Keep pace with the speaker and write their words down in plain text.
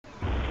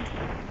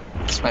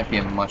This might be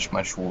a much,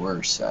 much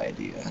worse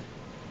idea.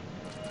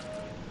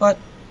 But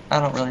I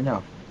don't really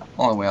know.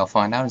 Only way I'll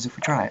find out is if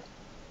we try it.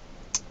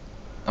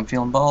 I'm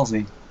feeling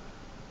ballsy.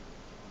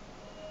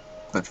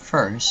 But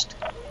first,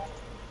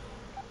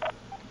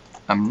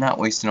 I'm not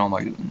wasting all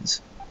my goons.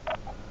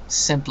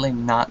 Simply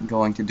not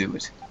going to do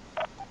it.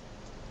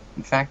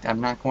 In fact,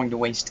 I'm not going to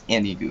waste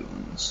any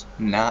goons.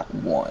 Not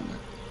one.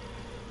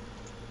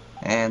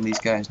 And these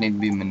guys need to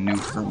be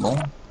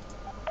maneuverable.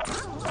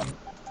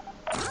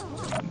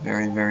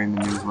 Very, very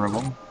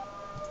maneuverable.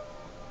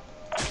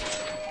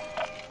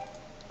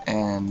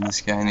 And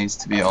this guy needs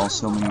to be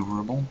also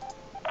maneuverable.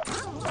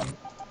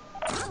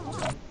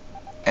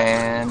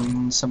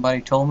 And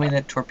somebody told me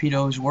that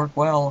torpedoes work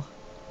well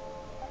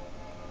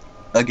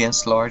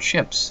against large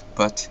ships,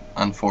 but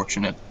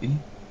unfortunately,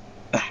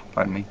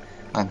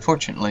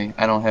 unfortunately,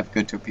 I don't have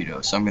good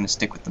torpedoes, so I'm going to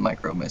stick with the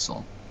micro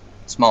missile.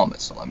 Small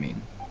missile, I mean.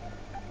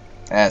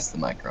 That's the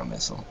micro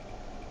missile.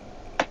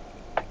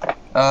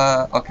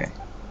 Okay.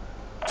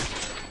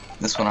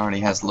 This one already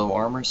has low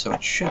armor, so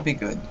it should be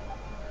good.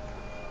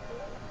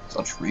 So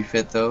I'll just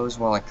refit those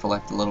while I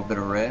collect a little bit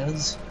of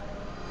res.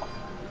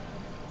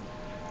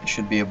 I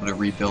should be able to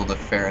rebuild a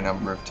fair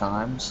number of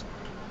times.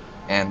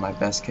 And my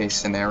best case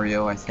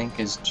scenario, I think,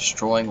 is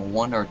destroying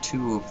 1 or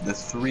 2 of the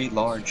 3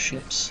 large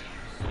ships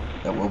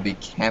that will be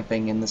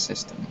camping in the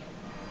system.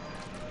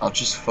 I'll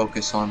just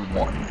focus on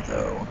 1,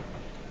 though.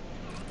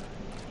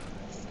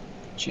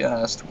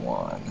 Just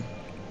 1.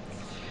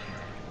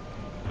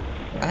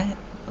 Right?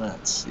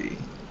 Let's see.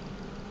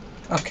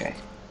 Okay.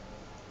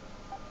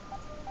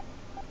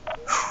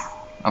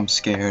 I'm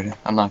scared.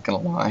 I'm not gonna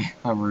lie.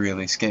 I'm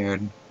really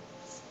scared.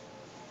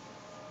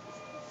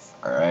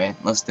 Alright,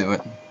 let's do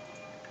it.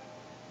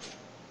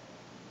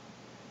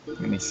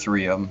 Give me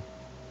 3 of them.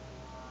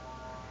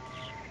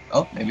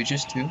 Oh, maybe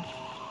just 2.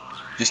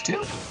 Just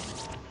 2?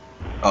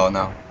 Oh,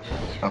 no.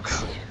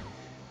 Okay.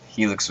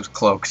 Helix was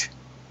cloaked.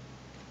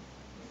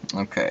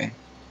 Okay.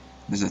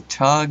 There's a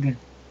tug.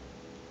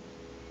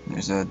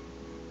 There's a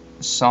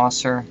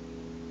saucer.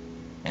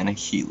 And a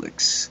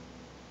helix.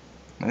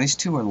 Now, these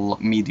 2 are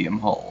medium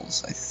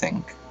hulls, I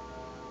think.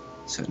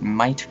 So it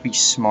might be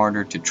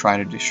smarter to try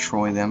to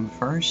destroy them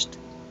first.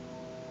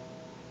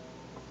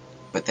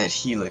 But that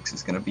helix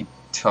is going to be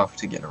tough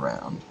to get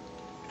around.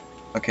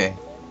 Okay,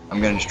 I'm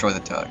going to destroy the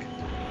tug.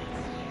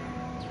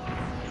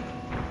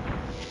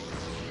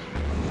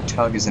 The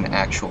tug is an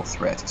actual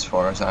threat as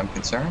far as I'm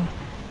concerned.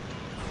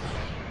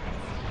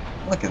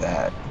 Look at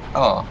that.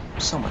 Oh,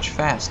 so much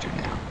faster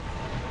now.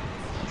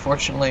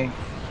 Unfortunately,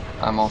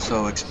 I'm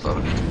also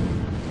exploded.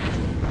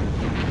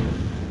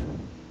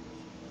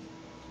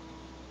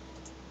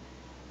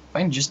 If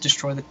I can just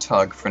destroy the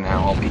tug for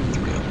now, I'll be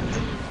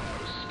thrilled.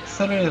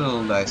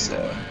 Thrilled, I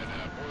say.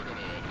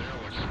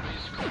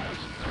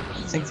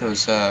 I think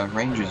those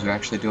rangers are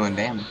actually doing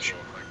damage.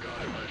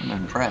 I'm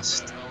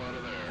impressed.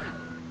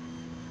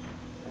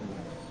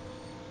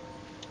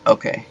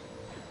 Okay,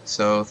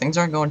 so things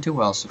aren't going too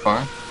well so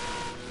far.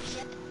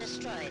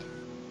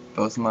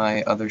 Both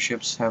my other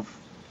ships have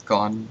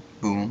gone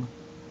boom.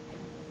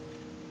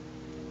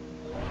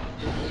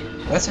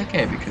 That's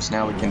okay, because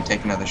now we can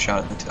take another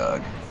shot at the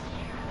tug.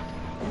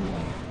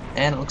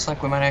 And it looks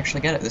like we might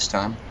actually get it this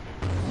time.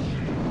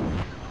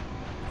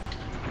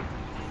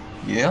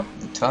 Yep,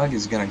 the tug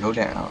is gonna go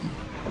down.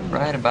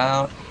 Right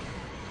about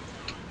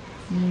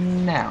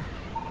now.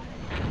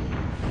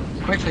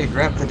 Quickly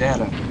grab the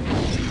data.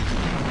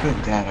 Good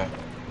data.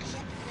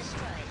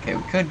 Okay,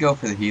 we could go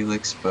for the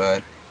helix,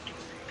 but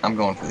I'm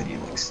going for the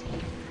helix.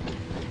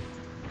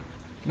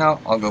 No,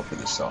 I'll go for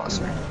the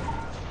saucer.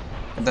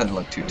 It doesn't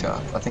look too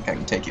tough. I think I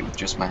can take it with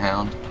just my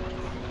hound.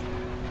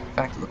 In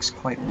fact, it looks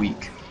quite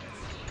weak.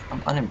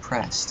 I'm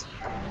unimpressed.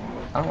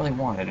 I don't really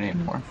want it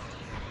anymore.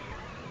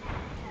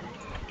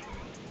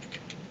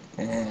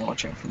 And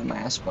watch out for the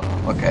mass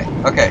bomb. Okay,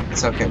 okay,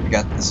 it's okay. We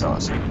got the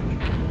saucer.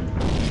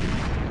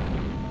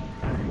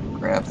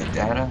 Grab the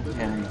data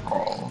and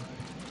haul.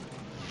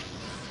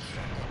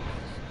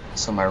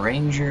 So my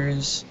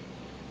rangers...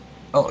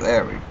 Oh,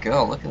 there we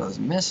go. Look at those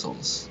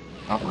missiles.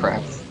 Oh,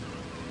 crap.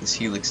 This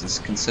helix is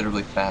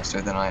considerably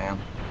faster than I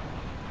am.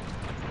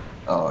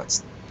 Oh,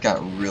 it's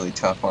got really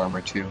tough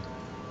armor, too.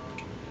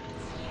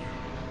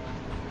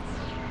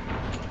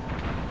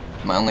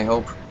 My only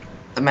hope?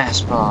 The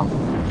mass bomb.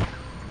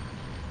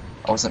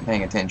 I wasn't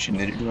paying attention.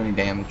 Did it do any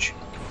damage?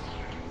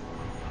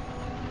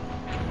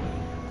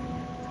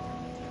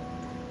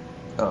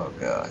 Oh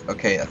god.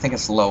 Okay, I think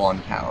it's low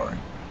on power,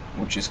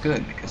 which is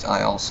good because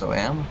I also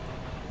am.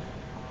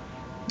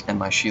 And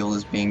my shield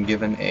is being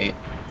given a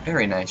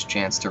very nice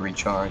chance to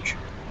recharge.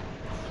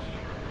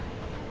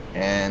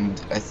 And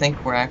I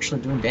think we're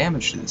actually doing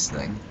damage to this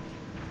thing.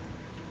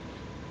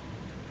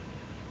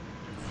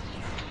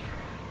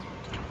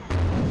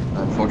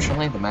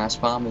 Unfortunately, the mass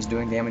bomb is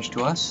doing damage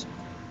to us.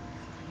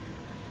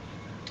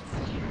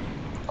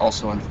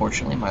 Also,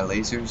 unfortunately, my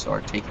lasers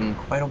are taking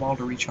quite a while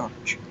to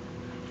recharge.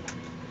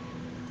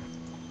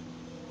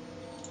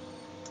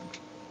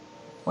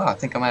 Wow, I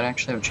think I might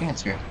actually have a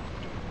chance here.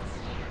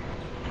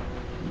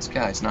 This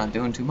guy's not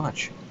doing too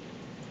much.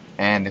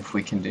 And if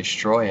we can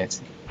destroy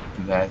it,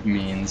 that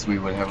means we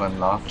would have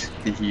unlocked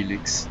the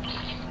helix.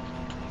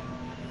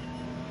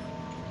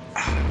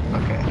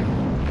 Okay.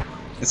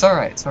 It's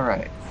alright, it's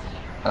alright.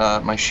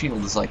 My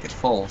shield is like at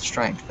full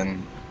strength,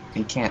 and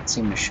he can't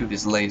seem to shoot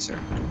his laser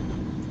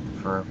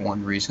for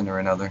one reason or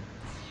another.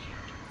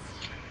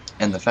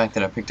 And the fact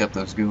that I picked up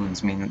those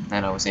goons mean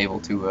that I was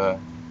able to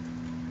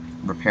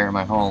repair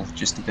my hull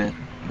just a bit,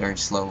 very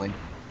slowly.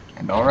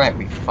 And alright,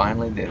 we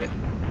finally did it.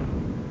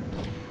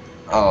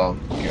 Oh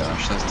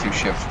gosh, those two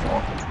ships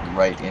walked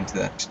right into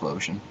that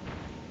explosion.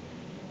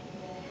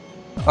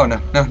 Oh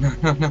no, no, no,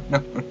 no, no, no,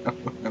 no,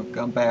 no,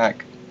 come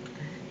back.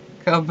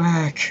 Come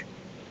back.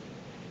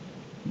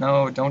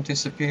 No, don't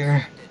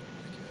disappear.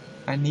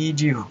 I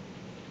need you.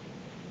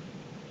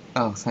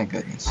 Oh, thank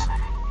goodness.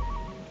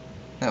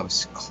 That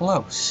was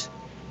close.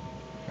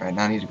 Alright,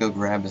 now I need to go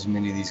grab as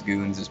many of these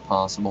goons as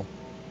possible.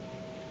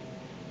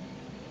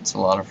 It's a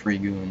lot of free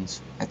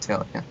goons, I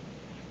tell ya.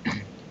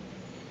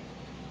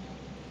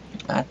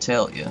 I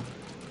tell ya.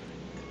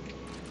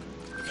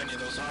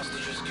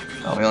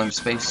 Oh, we only have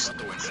space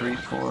 3,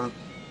 4,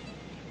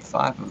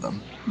 5 of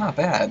them. Not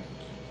bad.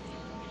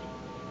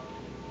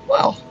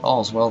 Well,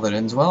 all's well that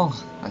ends well,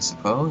 I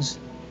suppose.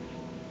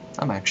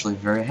 I'm actually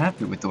very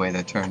happy with the way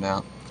that turned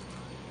out.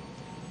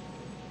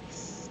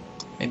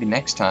 Maybe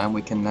next time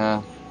we can,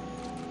 what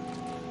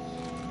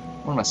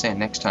am I saying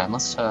next time?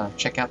 Let's,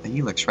 check out the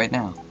helix right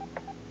now.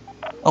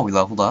 Oh, we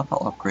leveled up.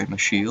 I'll upgrade my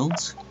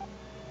shields.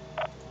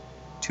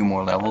 2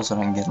 more levels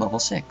and I can get level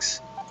 6.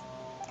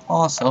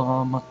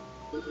 Awesome!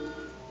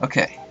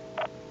 Okay.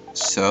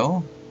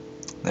 So,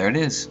 there it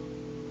is.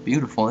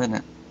 Beautiful, isn't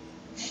it?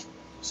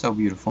 So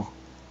beautiful.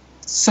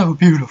 So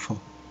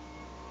beautiful!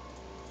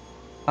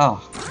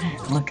 Oh,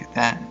 man, look at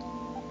that.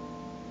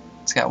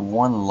 It's got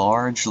one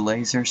large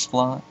laser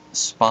spot.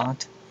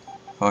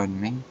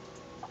 Pardon me.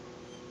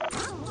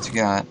 It's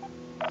got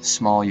a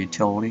small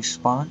utility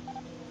spot.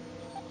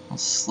 I'll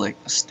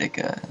stick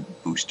a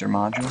booster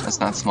module. That's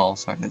not small,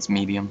 sorry, that's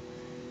medium.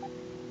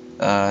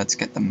 It's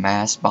got the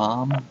mass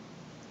bomb,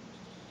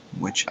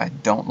 which I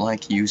don't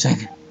like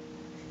using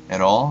at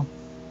all.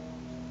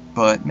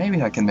 But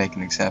maybe I can make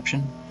an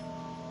exception.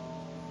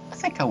 I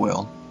think I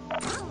will.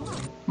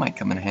 Might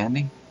come in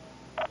handy.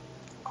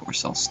 Of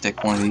course, I'll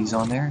stick one of these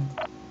on there.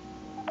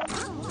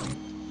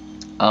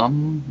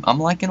 I'm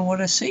liking what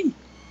I see.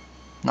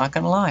 Not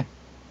gonna lie.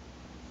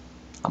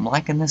 I'm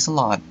liking this a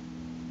lot.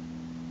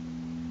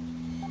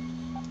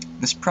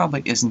 This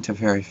probably isn't a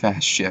very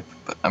fast ship,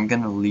 but I'm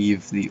gonna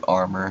leave the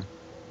armor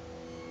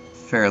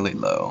fairly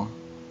low.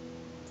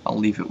 I'll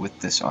leave it with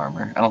this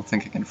armor. I don't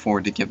think I can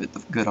afford to give it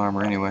the good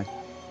armor anyway.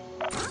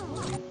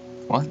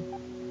 What?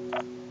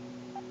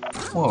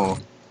 Whoa.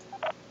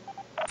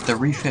 The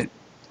refit...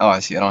 Oh, I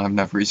see, I don't have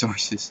enough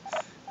resources.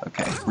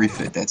 Okay,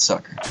 refit that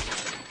sucker.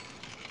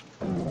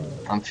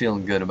 I'm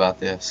feeling good about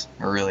this.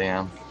 I really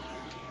am.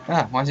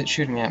 Ah, why is it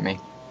shooting at me?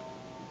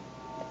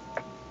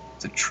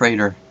 It's a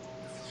traitor.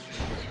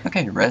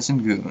 Okay,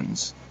 resin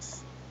goons.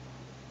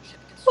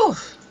 Whew,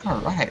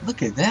 alright,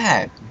 look at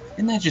that.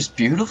 Isn't that just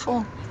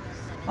beautiful?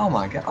 Oh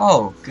my god.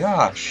 Oh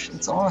gosh,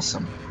 it's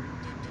awesome.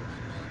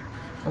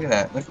 Look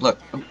at that. Look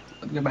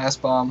at the mass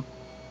bomb.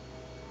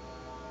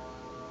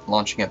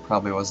 Launching it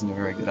probably wasn't a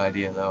very good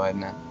idea though,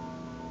 hadn't it?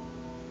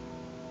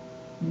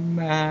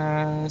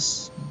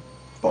 Mass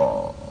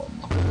bomb.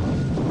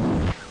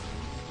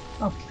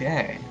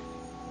 Okay.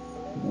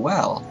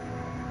 Well,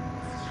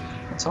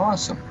 that's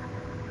awesome.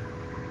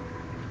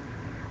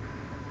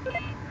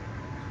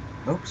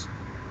 Oops.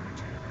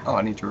 Oh,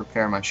 I need to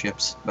repair my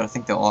ships, but I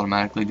think they'll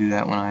automatically do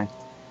that when I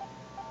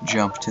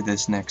jump to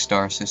this next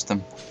star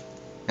system.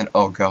 And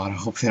oh god, I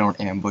hope they don't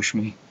ambush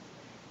me.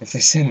 If they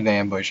send an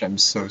ambush, I'm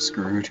so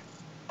screwed.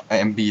 I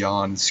am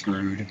beyond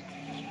screwed.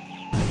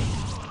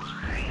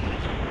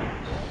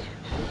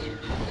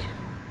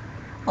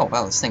 Oh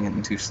wow, this thing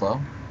isn't too slow.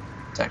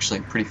 It's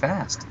actually pretty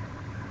fast.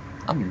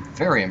 I'm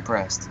very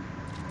impressed.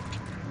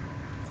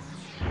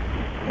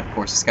 And of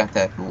course, it's got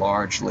that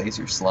large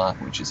laser slot,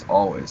 which is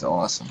always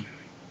awesome.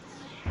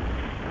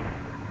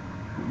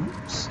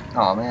 Oops.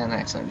 Oh man, I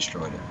accidentally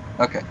destroyed it.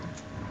 Okay.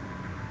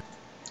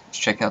 Let's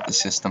check out the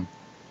system.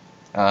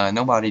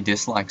 Nobody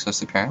dislikes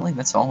us apparently.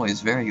 That's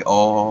always very...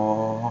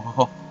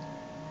 Oh,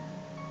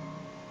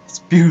 it's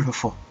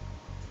beautiful.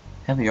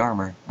 Heavy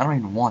armor. I don't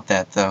even want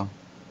that though.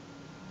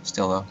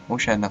 Still though,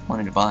 wish I had enough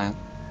money to buy it.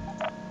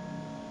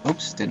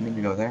 Oops, didn't mean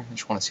to go there. I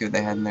just want to see what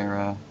they had in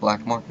their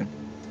black market.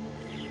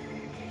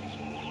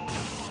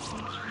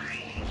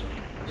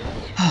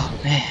 Oh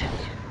man.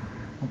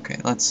 Okay,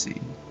 let's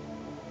see.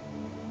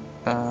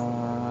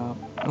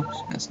 Oops,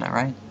 that's not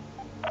right.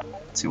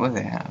 Let's see what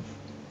they have.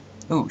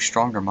 Ooh,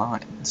 stronger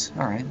mines.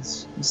 Alright,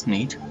 that's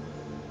neat.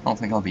 I don't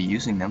think I'll be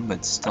using them, but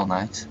it's still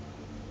nice.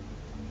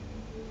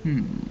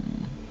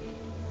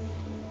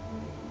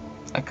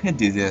 I could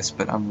do this,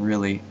 but I'm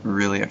really,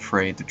 really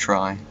afraid to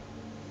try.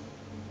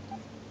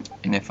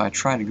 And if I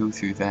try to go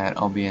through that,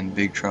 I'll be in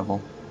big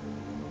trouble.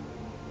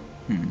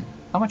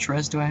 How much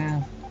res do I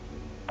have?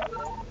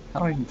 How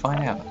do I even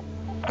find out?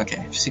 Okay,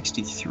 I have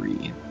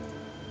 63.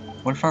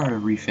 What if I were to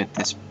refit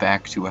this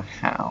back to a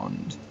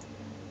hound?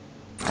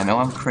 I know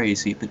I'm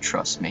crazy, but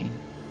trust me.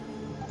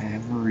 I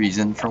have a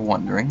reason for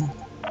wondering.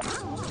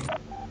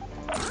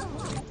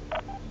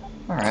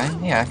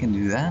 Alright, yeah, I can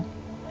do that.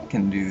 I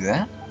can do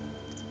that.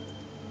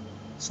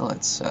 So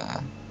let's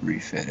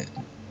refit it.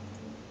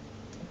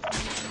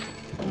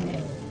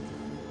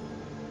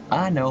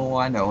 I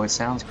know, it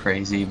sounds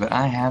crazy, but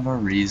I have a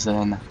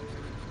reason.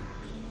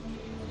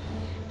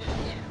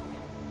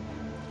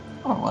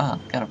 Oh wow,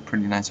 got a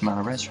pretty nice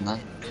amount of rest from that.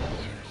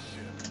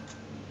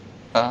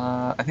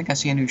 I think I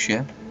see a new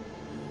ship.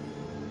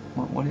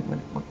 What,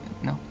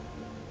 no.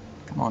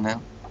 Come on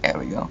now. There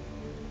we go.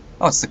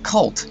 Oh, it's the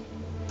Cult!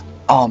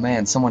 Oh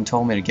man, someone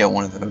told me to get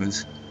one of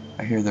those.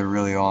 I hear they're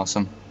really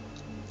awesome.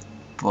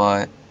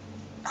 But,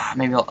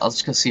 maybe I'll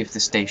just go see if the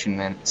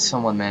station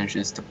someone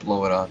manages to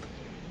blow it up.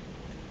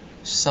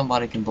 If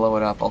somebody can blow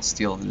it up, I'll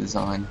steal the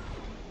design.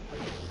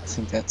 I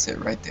think that's it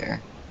right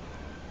there.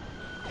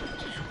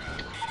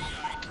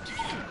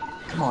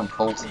 Come on,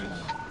 Colt.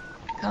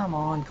 Come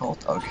on,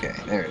 Colt. Okay,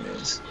 there it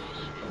is.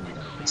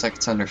 Looks like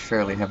it's under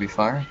fairly heavy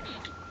fire.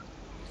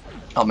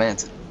 Oh man,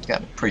 it's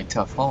got a pretty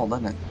tough hull,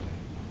 doesn't it?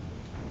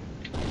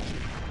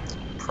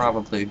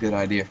 Probably a good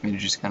idea for me to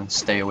just kind of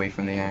stay away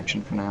from the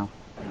action for now.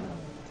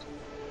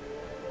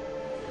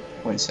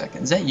 Wait a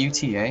second, is that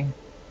UTA?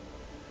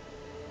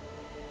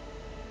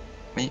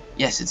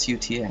 Yes, it's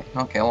UTA.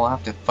 Okay, well, I'll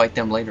have to fight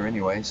them later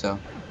anyway, so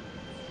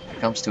if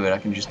it comes to it, I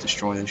can just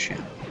destroy this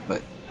ship.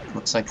 But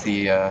looks like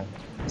the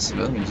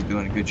civilians are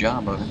doing a good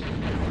job of it.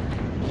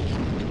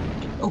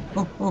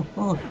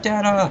 Oh,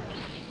 data!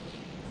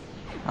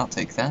 I'll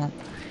take that.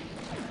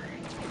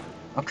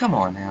 Oh, come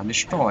on now,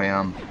 destroy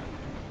them.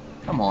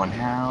 Come on,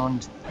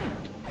 Hound.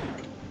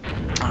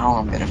 Oh,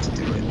 I'm gonna have to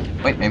do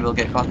it. Wait, maybe they'll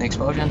get caught in the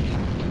explosion?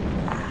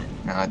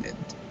 No, I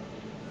didn't.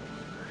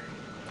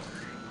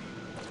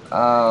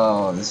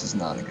 Oh, this is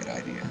not a good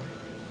idea.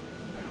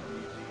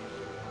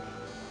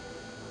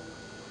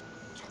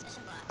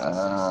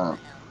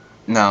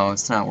 No,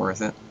 it's not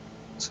worth it.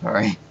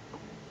 Sorry.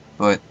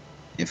 But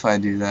if I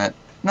do that...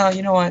 No,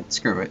 you know what?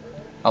 Screw it.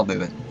 I'll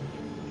do it.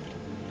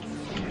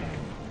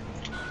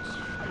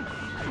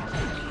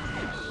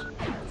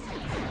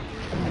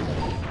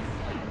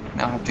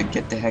 Now I have to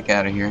get the heck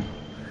out of here.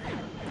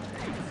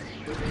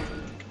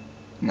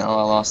 No,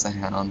 I lost the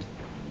Hound.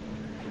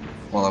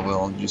 Well, I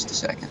will in just a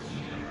second.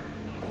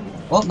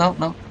 Well,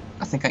 no.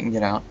 I think I can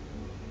get out.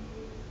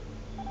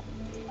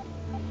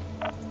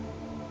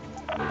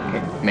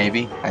 Okay,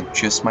 maybe. I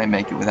just might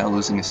make it without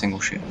losing a single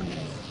ship.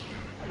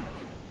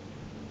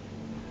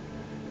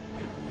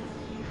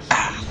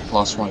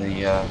 Lost one of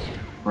the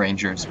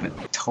Rangers,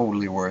 but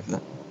totally worth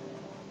it.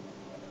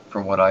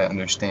 From what I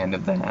understand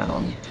of the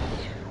Hound.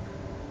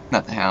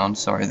 Not the Hound,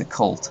 sorry, the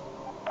Cult.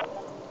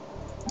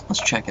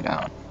 Let's check it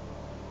out.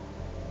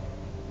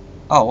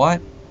 Oh,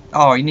 what?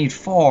 Oh, you need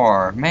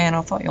 4. Man,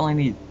 I thought you only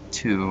need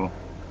 2.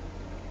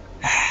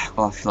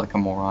 Well, I feel like a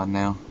moron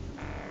now.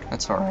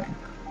 That's alright.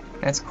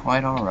 That's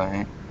quite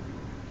alright.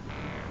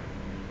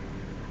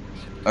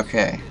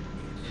 Okay.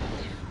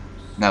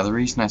 Now, the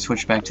reason I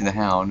switched back to the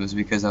Hound was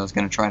because I was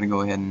going to try to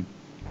go ahead and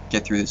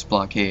get through this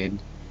blockade.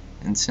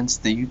 And since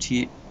the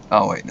UT...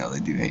 Oh, wait, no, they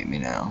do hate me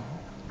now.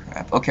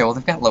 Crap. Okay, well,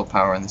 they've got low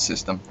power in the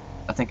system.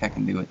 I think I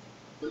can do it.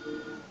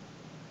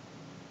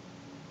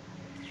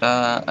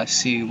 I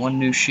see 1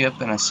 new ship,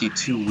 and I see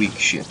 2 weak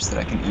ships that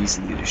I can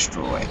easily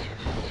destroy.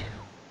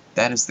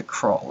 That is the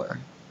Crawler.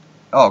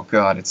 Oh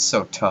god, it's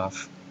so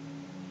tough.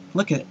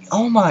 Look at it.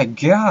 Oh my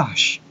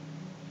gosh!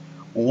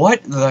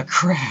 What the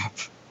crap?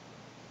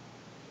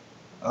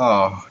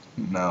 Oh,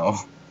 no.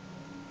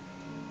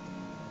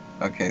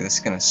 Okay, this is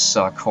gonna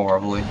suck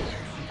horribly.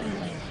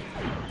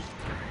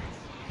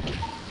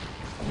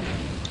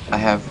 I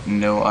have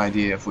no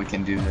idea if we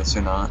can do this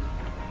or not.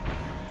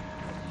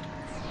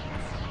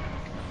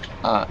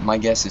 My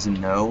guess is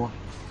no.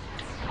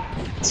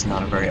 It's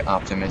not a very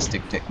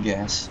optimistic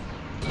guess.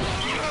 If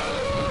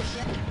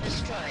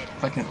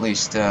I can at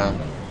least,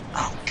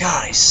 oh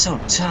god, he's so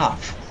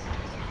tough!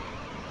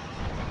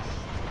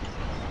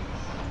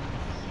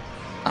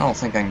 I don't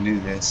think I can do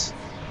this.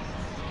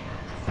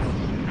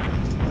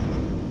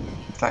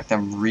 In fact,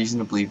 I'm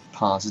reasonably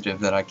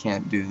positive that I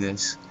can't do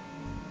this.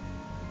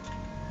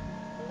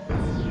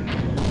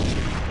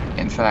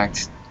 In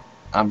fact,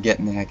 I'm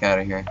getting the heck out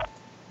of here.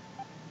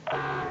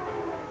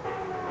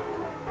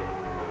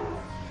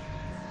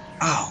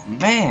 Oh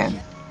man!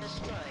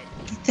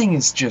 That thing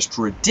is just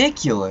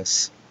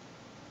ridiculous!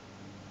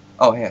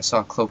 Oh hey, I saw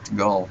a cloaked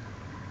gull.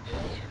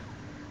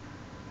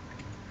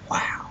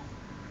 Wow.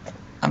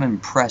 I'm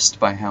impressed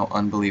by how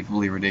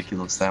unbelievably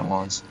ridiculous that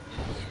was.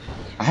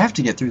 I have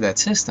to get through that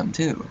system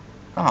too.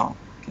 Oh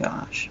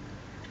gosh.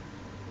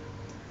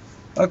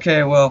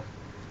 Okay, well,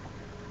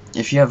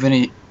 if you have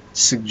any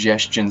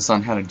suggestions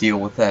on how to deal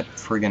with that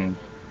friggin'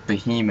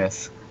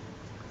 behemoth,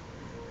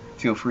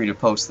 feel free to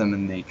post them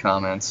in the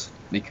comments,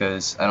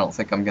 because I don't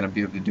think I'm going to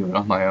be able to do it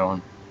on my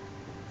own.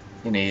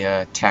 Any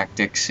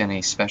tactics,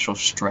 any special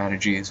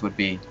strategies would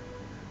be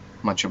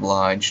much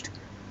obliged.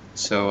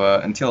 So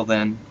until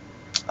then,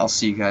 I'll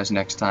see you guys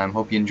next time.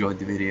 Hope you enjoyed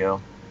the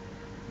video.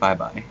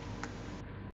 Bye-bye.